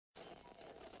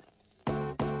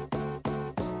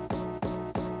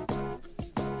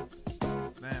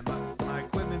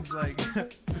was like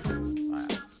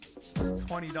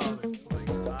 $20.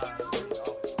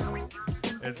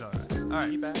 It's alright.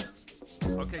 Alright.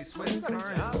 Okay, switch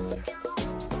current.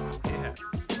 Yeah.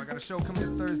 I got a show coming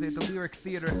this Thursday at the Lyric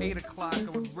Theater at 8 o'clock. I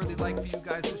would really like for you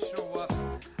guys to show up.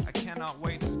 I cannot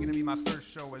wait. This is going to be my first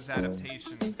show as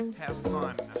Adaptation. Have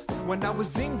fun. When I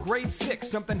was in grade 6,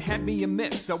 something had me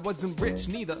amiss. I wasn't rich,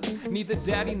 neither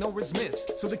daddy nor his miss.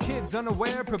 So the kids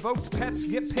unaware, provoked pets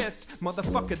get pissed.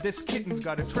 Motherfucker, this kitten's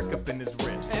got a trick up in his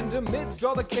wrist. And amidst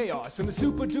all the chaos and the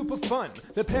super duper fun,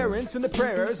 the parents and the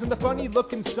prayers and the funny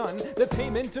looking son, the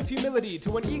payment of humility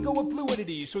to an ego of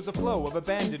fluidity shows a flow of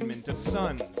abandonment of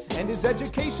sons. And his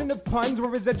education of puns were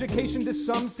his education to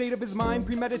some state of his mind,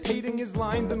 premeditating his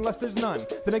lines unless there's none.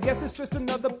 Then I guess it's just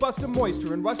another bust of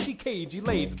moisture and rusty cage he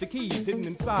lays with the keys hidden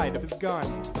inside of his gun.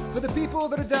 For the people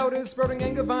that are doubters, sprouting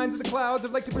anger vines of the clouds,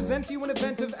 I'd like to present to you an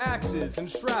event of axes and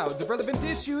shrouds of relevant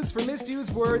issues for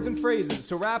misused words and phrases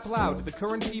to rap loud to the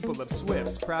current people of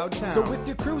Swift's proud town. So if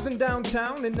you're cruising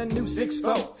downtown in the new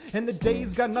 6-4 and the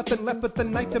day's got nothing left but the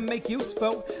night to make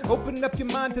useful, open up your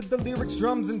mind to the lyrics,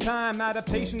 drums, and time.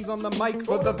 Adaptations on the mic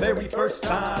for the very first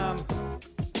time.